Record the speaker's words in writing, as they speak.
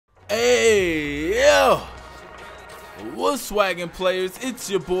Yeah, what's swaggin' players? It's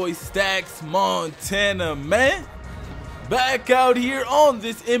your boy StaxMontana, man. Back out here on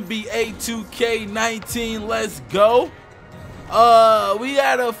this NBA 2K19. Let's go. We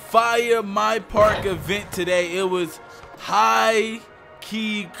had a fire MyPARK event today. It was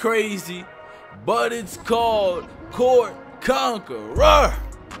high-key crazy, but it's called CONQUEROR.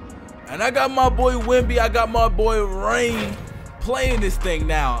 And I got my boy Wimby, I got my boy Rain playing this thing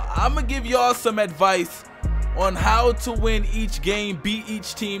now. I'm gonna give y'all some advice on how to win each game, beat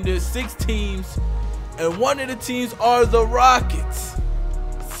each team. There's 6 teams, and one of the teams are the Rockets.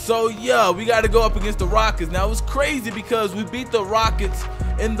 So yeah, we got to go up against the Rockets. Now it was crazy because we beat the Rockets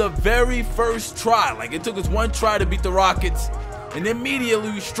in the very first try. Like, it took us 1 try to beat the Rockets, and immediately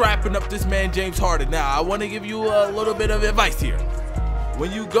we strapping up this man James Harden. Now I want to give you a little bit of advice here.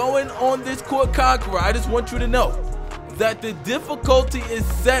 When you going on this CONQUEROR, I just want you to know that the difficulty is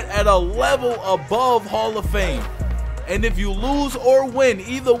set at a level above Hall of Fame. And if you lose or win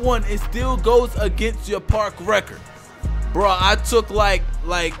either one, it still goes against your park record. Bro, I took like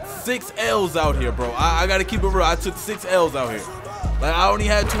 6 L's out here, bro. I gotta keep it real. I took 6 L's out here. Like, I only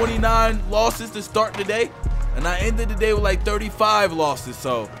had 29 losses to start the day, and I ended the day with like 35 losses.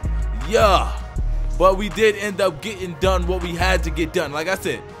 So yeah, but we did end up getting done what we had to get done. Like I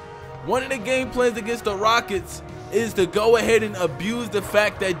said, one of the game plans against the Rockets is to go ahead and abuse the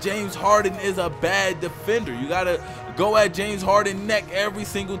fact that James Harden is a bad defender. You gotta go at James Harden's neck every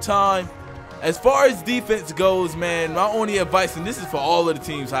single time. As far as defense goes, man, my only advice, and this is for all of the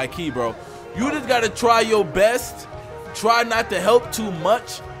teams, high key, bro, you just gotta try your best. Try not to help too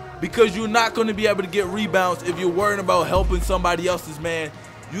much, because you're not gonna be able to get rebounds if you're worrying about helping somebody else's man.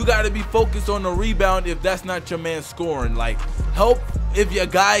 You gotta be focused on the rebound if that's not your man scoring. Like, help if your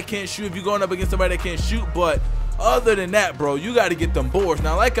guy can't shoot, if you're going up against somebody that can't shoot, but other than that, bro, you got to get them boards.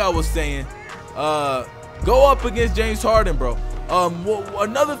 Now, like I was saying, go up against James Harden, bro.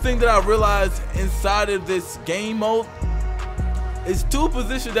 Another thing that I realized inside of this game mode is 2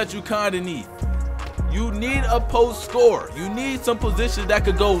 positions that you kind of need. You need a post scorer. You need some positions that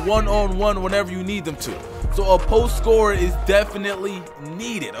could go one-on-one whenever you need them to. So a post scorer is definitely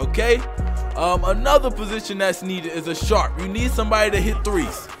needed, okay? Another position that's needed is a sharp. You need somebody to hit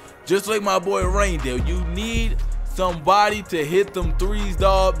threes. Just like my boy Rain did. You need somebody to hit them threes,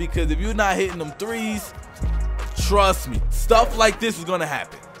 dog, because if you're not hitting them threes, trust me, stuff like this is gonna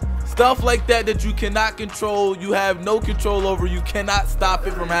happen. Stuff like that you cannot control, you have no control over, you cannot stop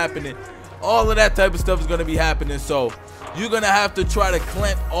it from happening. All of that type of stuff is gonna be happening, so you're gonna have to try to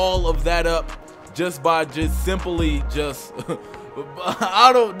clamp all of that up just by simply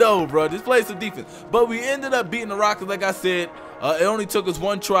I don't know, bro. Just play some defense. But we ended up beating the Rockets, like I said. It only took us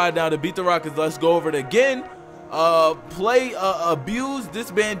 1 try down to beat the Rockets. Let's go over it again. Abuse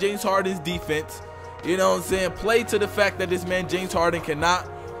this man James Harden's defense. You know what I'm saying? Play to the fact that this man James Harden cannot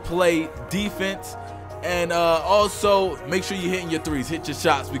play defense. And also make sure you're hitting your threes. Hit your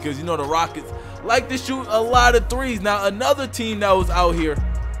shots, because you know the Rockets like to shoot a lot of threes. Now, another team that was out here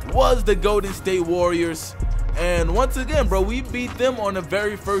was the Golden State Warriors. And once again, bro, we beat them on the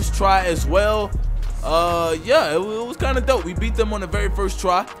very first try as well. Yeah, it was kind of dope. We beat them on the very first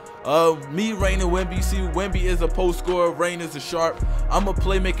try. Me, Rain, and Wimby. You see, Wimby is a post scorer, Rain is a sharp. I'm a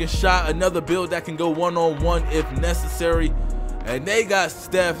playmaking shot, another build that can go one-on-one if necessary. And they got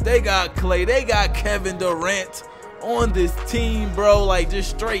Steph, they got Clay, they got Kevin Durant on this team, bro. Like, just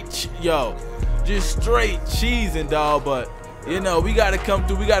straight, just straight cheesing, dog. But you know, we gotta come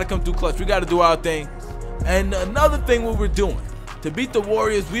through. We gotta come through clutch. We gotta do our thing. And another thing we were doing to beat the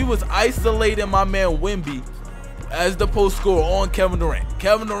Warriors, we was isolating my man Wimby as the post scorer on Kevin Durant.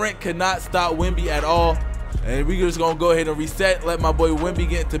 Kevin Durant could not stop Wimby at all. And we just gonna go ahead and reset, let my boy Wimby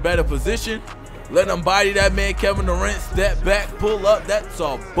get into better position, let him body that man Kevin Durant, step back, pull up, that's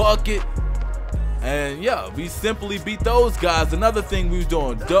a bucket. And yeah, we simply beat those guys. Another thing we was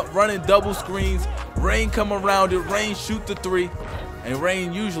doing, running double screens, Rain come around it, Rain shoot the 3. And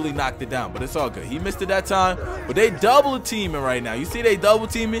Rain usually knocked it down, but it's all good. He missed it that time, but they double teaming right now. You see they double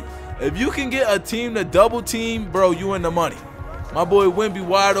teaming? If you can get a team to double team, bro, you in the money. My boy Wimby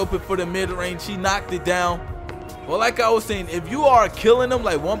wide open for the mid-range. He knocked it down. Well, like I was saying, if you are killing them,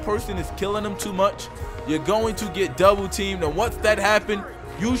 like one person is killing them too much, you're going to get double teamed. And once that happens,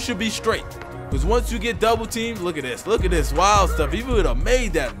 you should be straight. Because once you get double teamed, look at this wild stuff. He would have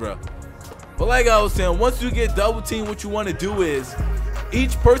made that, bro. But like I was saying, once you get double teamed, what you want to do is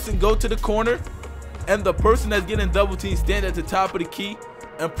each person go to the corner, and the person that's getting double teamed stand at the top of the key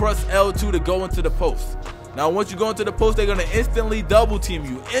and press L2 to go into the post. Now, once you go into the post, they're going to instantly double team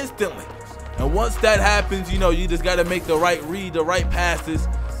you, instantly. And once that happens, you know, you just got to make the right read, the right passes,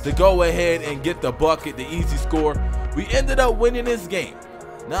 to go ahead and get the bucket, the easy score. We ended up winning this game.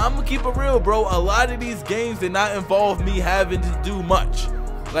 Now, I'm going to keep it real, bro. A lot of these games did not involve me having to do much.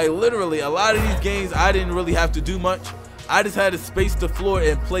 Like, literally, a lot of these games, I didn't really have to do much. I just had to space the floor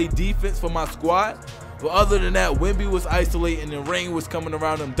and play defense for my squad. But other than that, Wemby was isolating and Rain was coming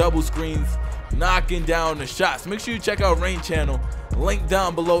around them double screens, knocking down the shots. Make sure you check out Rain channel. Link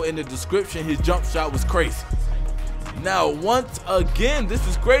down below in the description. His jump shot was crazy. Now, once again, this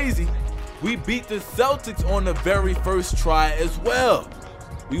is crazy. We beat the Celtics on the very first try as well.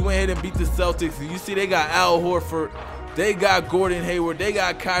 We went ahead and beat the Celtics. And you see they got Al Horford. They got Gordon Hayward. They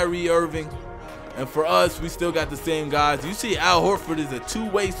got Kyrie Irving. And for us, we still got the same guys. You see Al Horford is a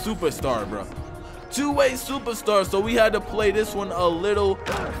two-way superstar, bro. Two-way superstar. So we had to play this one a little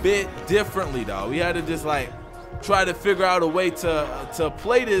bit differently, dog. We had to just like try to figure out a way to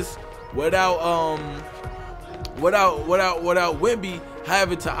play this without Wemby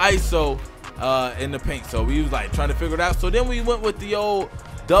having to ISO in the paint. So we was like trying to figure it out. So then we went with the old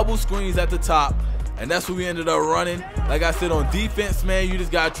double screens at the top, and that's what we ended up running. Like I said, on defense, man, you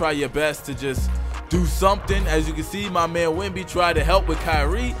just gotta try your best to just do something. As you can see, my man Wemby tried to help with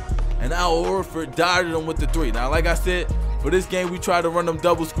Kyrie, and Al Horford dotted him with the three. Now, like I said, for this game, we try to run them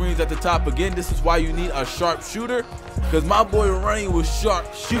double screens at the top. Again, this is why you need a sharp shooter, because my boy Rain was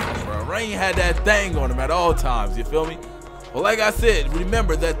sharp shooting, bro. Rain had that thing on him at all times, you feel me? Well, like I said,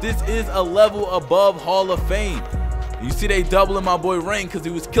 remember that this is a level above Hall of Fame. You see they doubling my boy Rain because he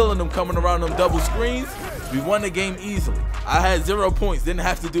was killing them coming around them double screens. We won the game easily. I had 0 points, didn't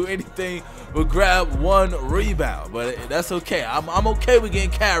have to do anything but grab 1 rebound, but that's okay. I'm okay with getting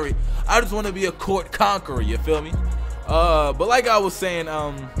carried. I just want to be a court conqueror, you feel me? But like I was saying,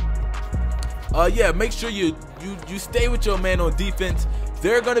 yeah, make sure you stay with your man on defense.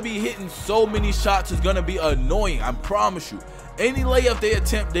 They're gonna be hitting so many shots, it's gonna be annoying. I promise you. Any layup they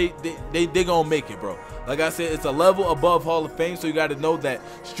attempt, they gonna make it, bro. Like I said, it's a level above Hall of Fame, so you got to know that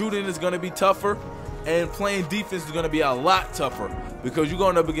shooting is gonna be tougher, and playing defense is gonna be a lot tougher because you're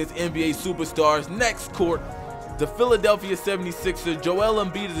going up against NBA superstars. Next court, the Philadelphia 76ers. Joel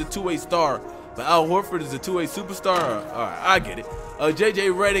Embiid is a two-way star, but Al Horford is a two-way superstar. All right, I get it.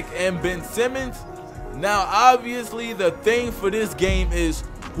 JJ Redick and Ben Simmons. Now, obviously, the thing for this game is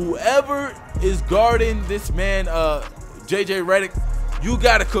whoever is guarding this man, JJ Redick, you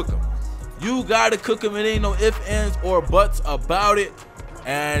gotta cook him. You gotta cook him. It ain't no ifs, ands, or buts about it.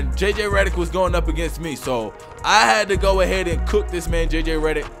 And JJ Redick was going up against me, so I had to go ahead and cook this man. JJ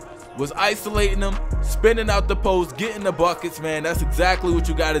Redick was isolating him, spinning out the post, getting the buckets, man. That's exactly what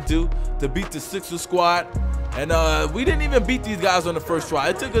you got to do to beat the Sixers squad. And we didn't even beat these guys on the first try.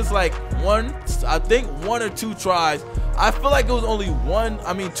 It took us like one or two tries. I feel like it was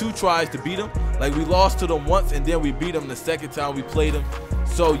only 2 tries to beat them. Like, we lost to them once, and then we beat them the second time we played them.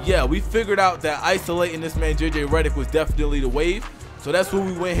 So yeah, we figured out that isolating this man JJ Redick was definitely the wave. So that's what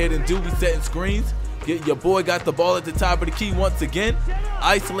we went ahead and do. We setting screens. Your boy got the ball at the top of the key once again.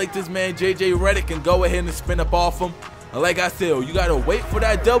 Isolate this man JJ Redick and go ahead and spin up off him. And like I said, you got to wait for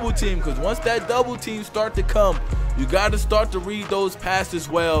that double team, because once that double team start to come, you got to start to read those passes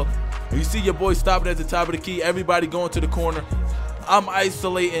well. You see your boy stopping at the top of the key, everybody going to the corner. I'm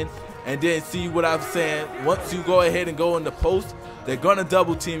isolating, and then see what I'm saying. Once you go ahead and go in the post, they're going to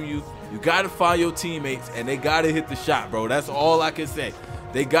double team you. You got to find your teammates, and they got to hit the shot, bro. That's all I can say.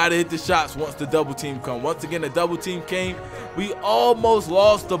 They got to hit the shots once the double team come. Once again, the double team came. We almost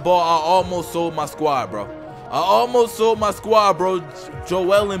lost the ball. I almost sold my squad, bro. I almost sold my squad, bro.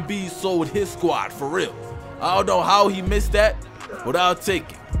 Joel Embiid sold his squad, for real. I don't know how he missed that, but I'll take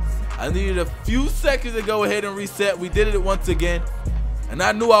it. I needed a few seconds to go ahead and reset. We did it once again. And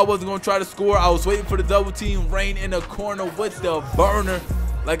I knew I wasn't going to try to score. I was waiting for the double team. Rain in the corner with the burner.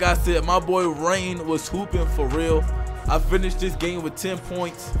 Like I said, my boy Rain was hooping for real. I finished this game with 10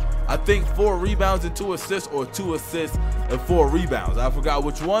 points. I think 4 rebounds and 2 assists, or 2 assists and 4 rebounds. I forgot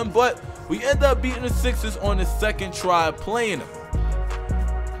which one, but we end up beating the Sixers on the second try playing them.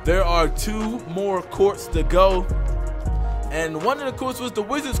 There are 2 more courts to go. And one of the courts was the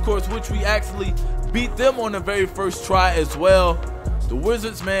Wizards courts, which we actually beat them on the very first try as well. The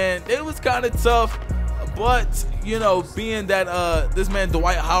Wizards, man, it was kind of tough. But, you know, being that this man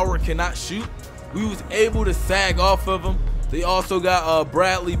Dwight Howard cannot shoot, we was able to sag off of him. They also got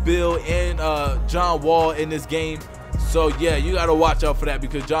Bradley Beal and John Wall in this game. So, yeah, you got to watch out for that,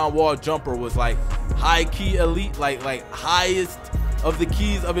 because John Wall jumper was like high-key elite, like highest of the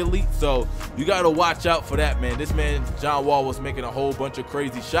keys of elite. So you got to watch out for that, man. This man John Wall was making a whole bunch of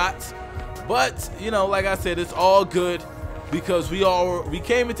crazy shots. But, you know, like I said, it's all good, because we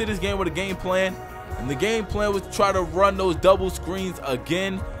came into this game with a game plan. And the game plan was to try to run those double screens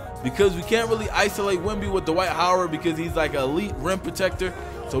again. because we can't really isolate Wemby with Dwight Howard because he's like an elite rim protector.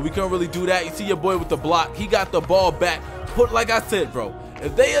 So we couldn't really do that. You see your boy with the block. He got the ball back. Like I said, bro,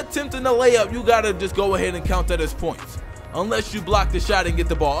 if they attempting the layup, you got to just go ahead and count that as points. Unless you block the shot and get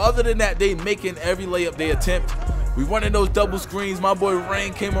the ball. Other than that, they making every layup they attempt. We running those double screens. My boy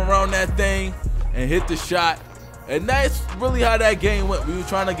Rain came around that thing and hit the shot. And that's really how that game went. We were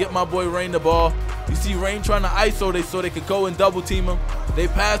trying to get my boy Rain the ball. You see Rain trying to ISO so they could go and double team him. They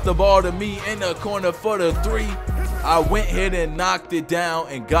passed the ball to me in the corner for the 3. I went ahead and knocked it down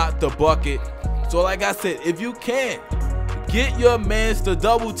and got the bucket. So like I said, if you can, get your mans to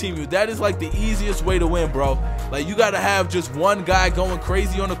double team you. That is like the easiest way to win, bro. Like you got to have just one guy going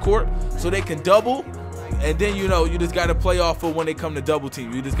crazy on the court so they can double. And then, you know, you just got to play off of when they come to double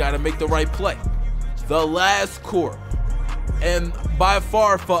team. You just got to make the right play. The last court. And by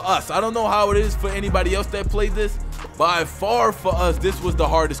far for us, I don't know how it is for anybody else that played this. By far for us, this was the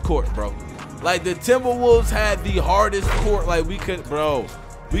hardest court, bro. Like the Timberwolves had the hardest court. Like we could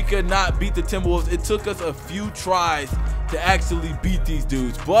not beat the Timberwolves. It took us a few tries to actually beat these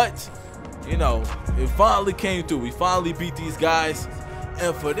dudes. But, you know, it finally came through. We finally beat these guys.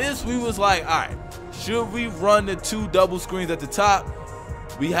 And for this, we was like, all right, should we run the 2 double screens at the top?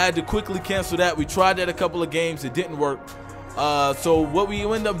 We had to quickly cancel that. We tried that a couple of games. It didn't work. So what we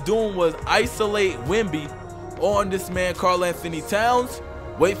ended up doing was isolate Wemby on this man, Karl Anthony Towns.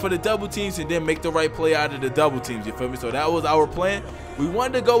 Wait for the double teams and then make the right play out of the double teams, you feel me? So that was our plan. We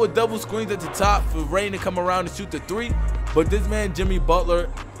wanted to go with double screens at the top for Rain to come around and shoot the 3, but this man Jimmy Butler,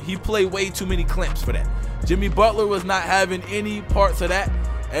 he played way too many clamps for that. Jimmy Butler was not having any parts of that,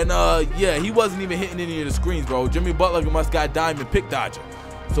 and yeah, he wasn't even hitting any of the screens, bro. Jimmy Butler must got diamond pick dodger.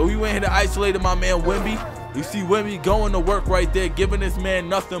 So we went ahead and isolated my man Wemby. You see Wemby going to work right there, giving this man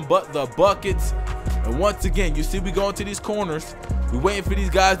nothing but the buckets. And once again, you see we going to these corners. We waiting for these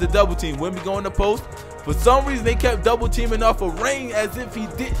guys to double team. Wemby going to post. For some reason, they kept double teaming off of Rain as if he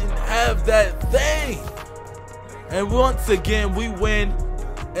didn't have that thing. And once again, we win.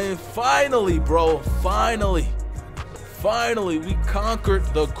 And finally, bro, finally, we conquered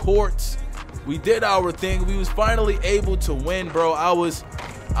the courts. We did our thing. We was finally able to win, bro. I was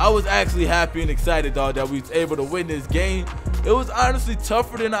actually happy and excited, dog, that we was able to win this game. It was honestly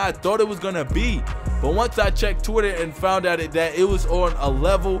tougher than I thought it was gonna be. But once I checked Twitter and found out that it was on a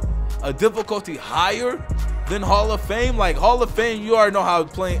level, a difficulty higher than Hall of Fame. Like Hall of Fame, you already know how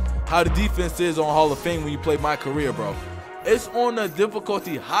the defense is on Hall of Fame when you play MyCareer, bro. It's on a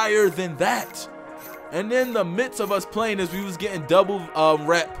difficulty higher than that. And in the midst of us playing this, we was getting double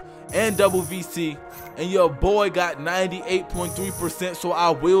rep and double VC. And your boy got 98.3%, so I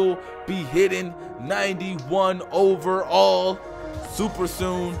will be hitting 91 overall super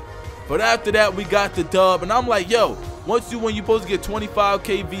soon. But after that, we got the dub, and I'm like, yo, when you supposed to get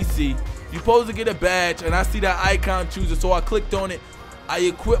 25K VC, you supposed to get a badge, and I see that icon chooser, so I clicked on it. I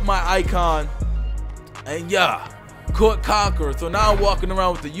equipped my icon, and yeah, court conqueror. So now I'm walking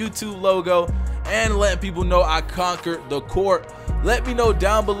around with the YouTube logo and letting people know I conquered the court. Let me know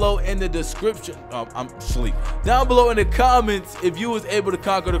down below in the description. I'm asleep. Down below in the comments if you was able to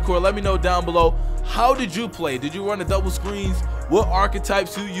conquer the court. Let me know down below. How did you play? Did you run the double screens? What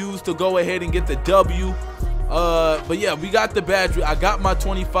archetypes you used to go ahead and get the W? But yeah, we got the badge. I got my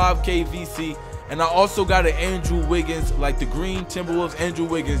 25K VC, and I also got an Andrew Wiggins, like the green Timberwolves Andrew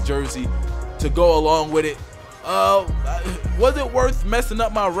Wiggins jersey to go along with it. Was it worth messing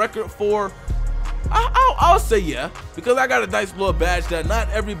up my record for? I'll say yeah, because I got a nice little badge that not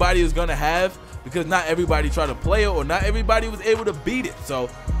everybody is gonna have, because not everybody tried to play it or not everybody was able to beat it. So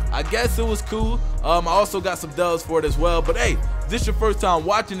I guess it was cool. I also got some dubs for it as well. But hey, if this is your first time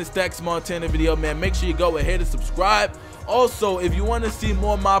watching the StaxMontana video, man, make sure you go ahead and subscribe. Also, if you want to see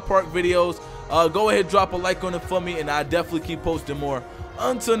more MyPARK videos, go ahead, drop a like on it for me, and I definitely keep posting more.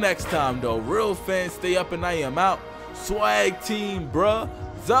 Until next time, though, real fans, stay up, and I am out. Swag team, bruh.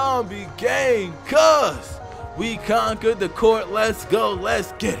 Zombie gang, cuz we conquered the court. Let's go,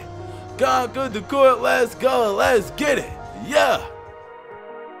 let's get it. Conquered the court, let's go, let's get it. Yeah.